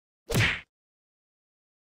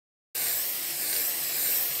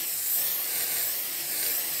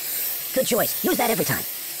Good choice. Use that every time.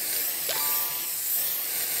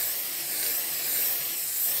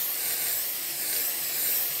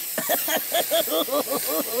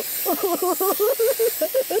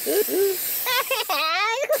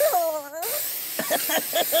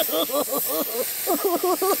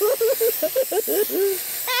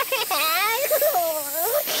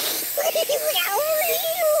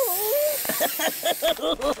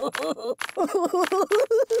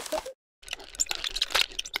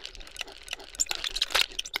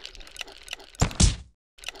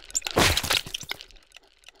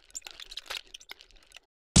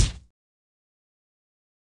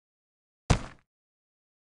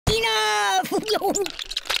 Enough!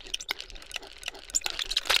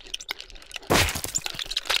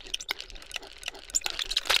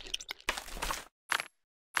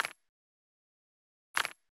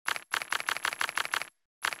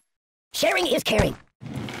 Sharing is caring.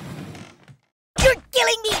 You're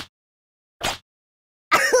killing me!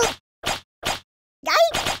 Guy?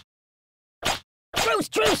 Truce,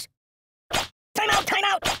 truce! Time out, time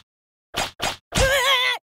out!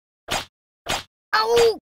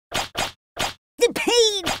 Oh! The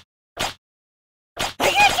pain! I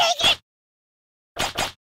can't take it!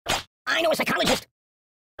 I know a psychologist.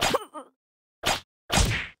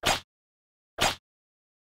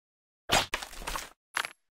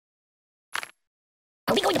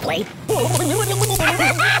 Are we going to play?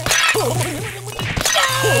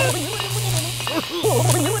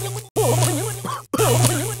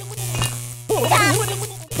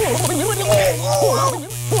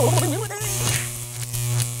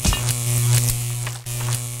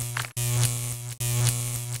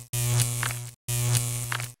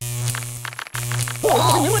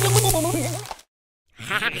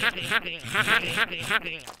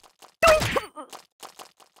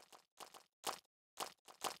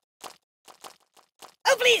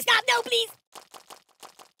 Oh, please, stop! No, please!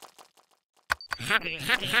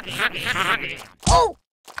 Oh!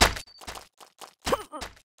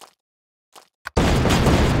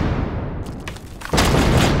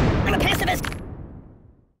 I'm a pacifist!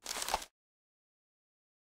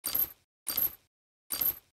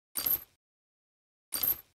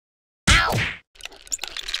 Ow!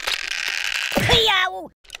 Hey-ow!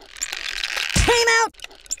 Time out!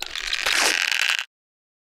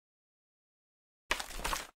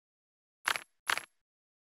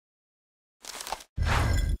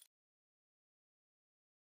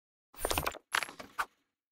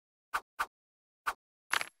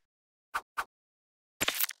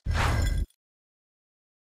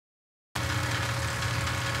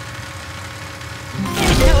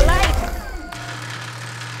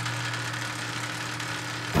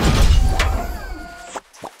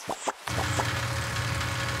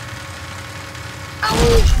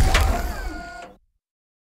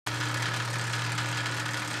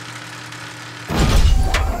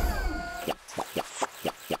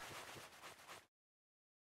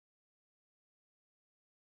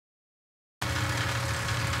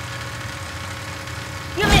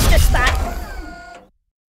 You missed a spot.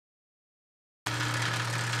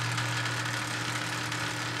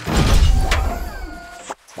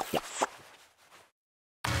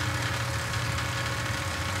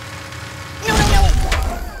 No, no, no.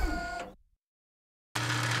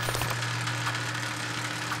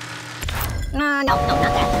 No,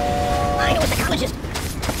 not that. I know a psychologist.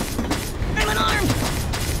 I'm unarmed.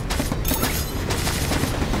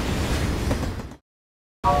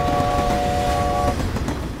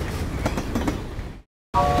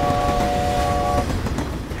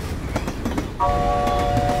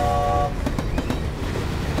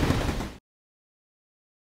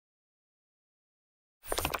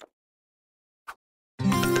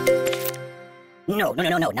 No,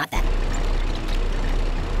 not that.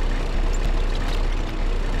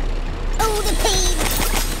 Oh, the pain!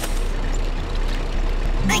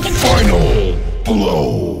 I can Final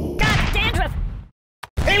blow! God, dandruff!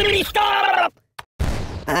 Everybody stop!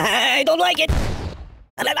 I don't like it.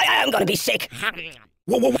 I'm gonna be sick.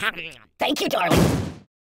 Whoa, whoa. Thank you, darling.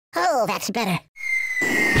 Oh, that's better.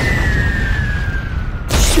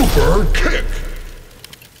 Super kick!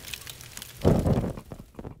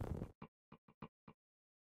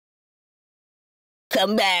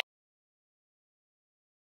 Come back.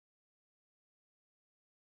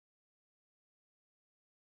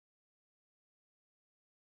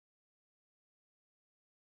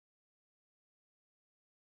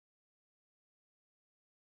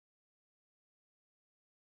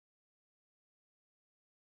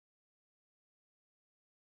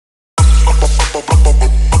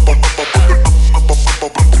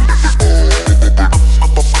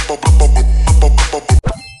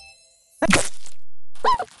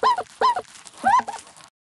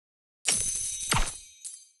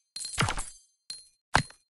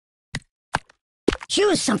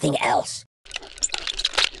 Choose something else.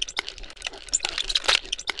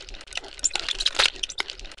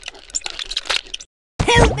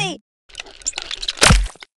 Help me!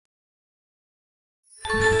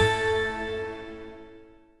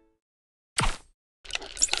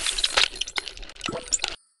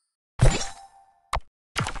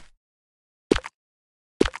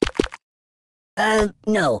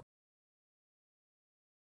 No.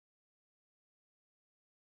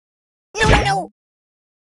 No, no, no!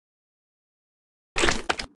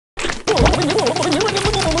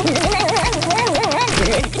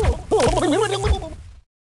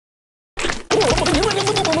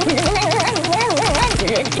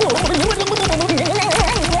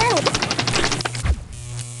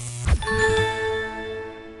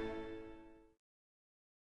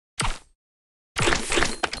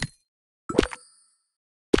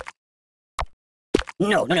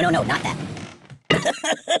 No, no, no, no, no, not that.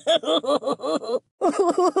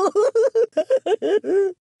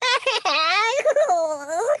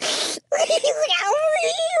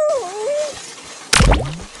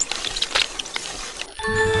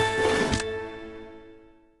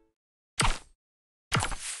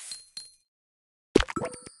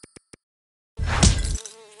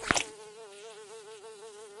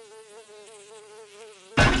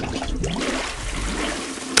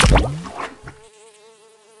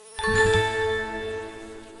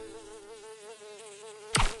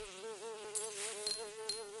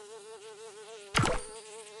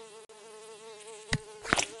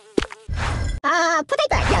 Put it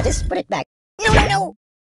back. Yeah, just put it back. No, no, no!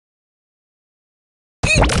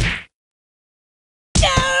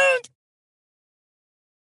 Don't!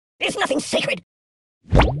 There's nothing sacred.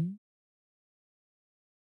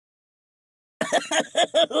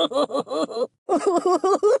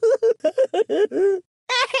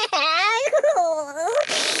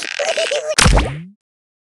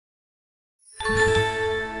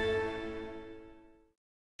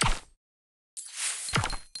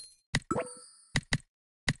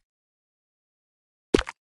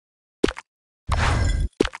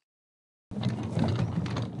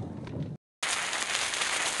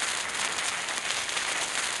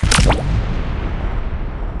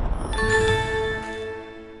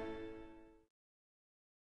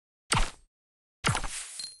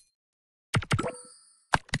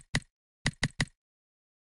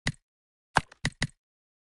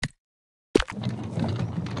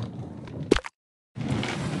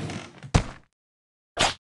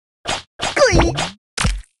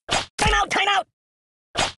 Time out! Time out!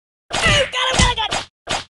 Oh, got him!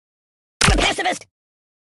 I'm a pacifist!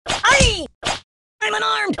 I'm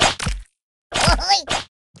unarmed!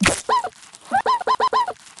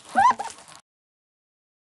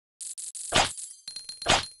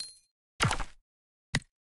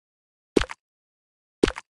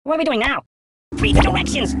 What are we doing now? Read the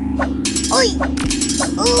directions! Oi!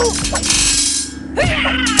 Ooh!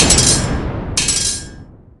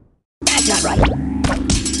 That's not right!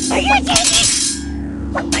 Are you taking it?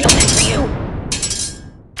 I owe that for you!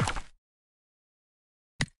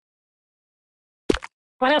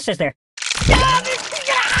 What else is there?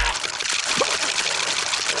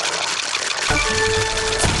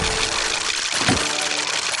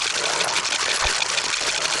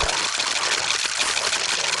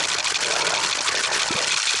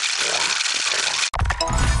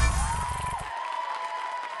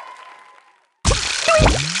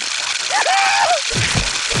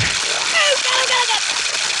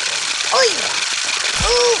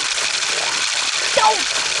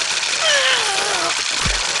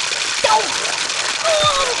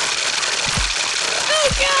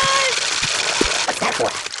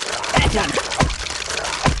 That's not...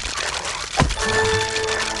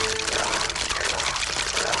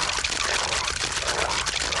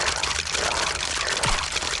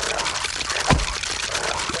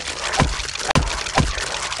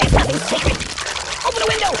 There's nothing sacred! Open the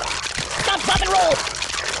window! Stop, pop, and roll!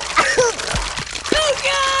 Oh,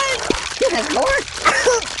 God! You have more?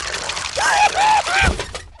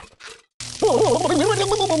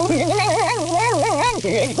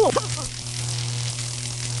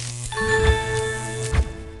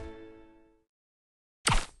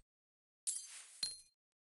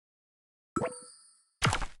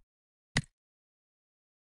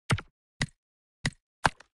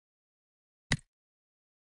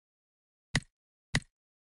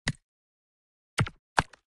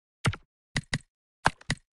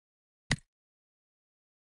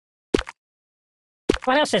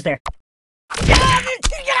 What else is there?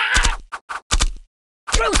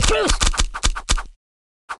 Truce! Truce!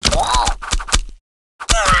 Oh.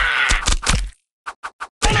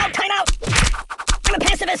 Time out! Time out!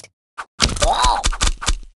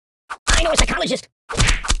 psychologist.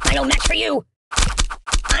 I know match for you.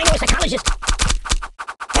 I know a psychologist.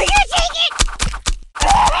 Are you take it?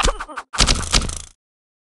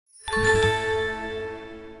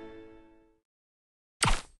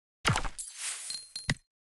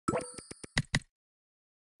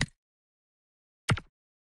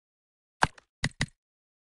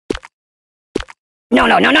 No.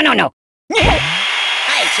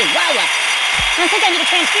 Hi, Chihuahua. I think I need a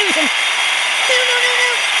transfusion.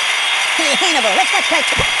 No. Hey, Hannibal, let's watch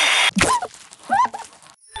cartoons.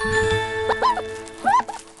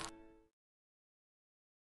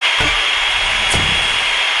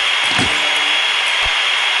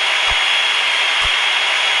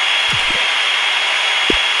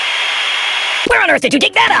 Where on earth did you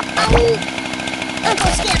dig that up? Oh,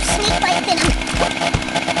 Uncle Skip, snake bite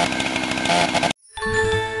venom.